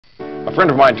A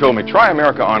friend of mine told me, try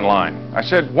America Online. I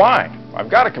said, why? I've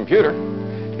got a computer.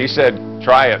 He said,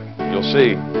 try it. You'll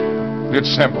see.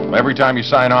 It's simple. Every time you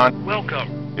sign on,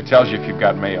 Welcome. it tells you if you've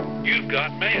got mail. You've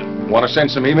got mail. Want to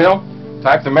send some email?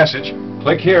 Type the message,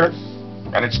 click here,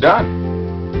 and it's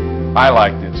done. I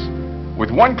like this.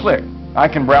 With one click, I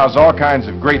can browse all kinds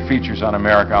of great features on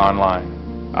America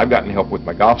Online. I've gotten help with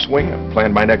my golf swing, and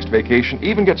planned my next vacation,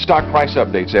 even get stock price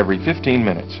updates every 15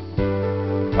 minutes.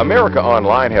 America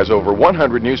Online has over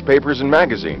 100 newspapers and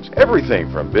magazines, everything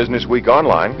from Business Week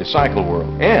Online to Cycle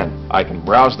World, and I can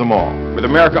browse them all. With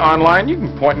America Online, you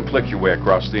can point and click your way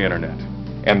across the internet.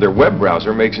 And their web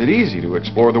browser makes it easy to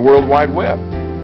explore the World Wide Web.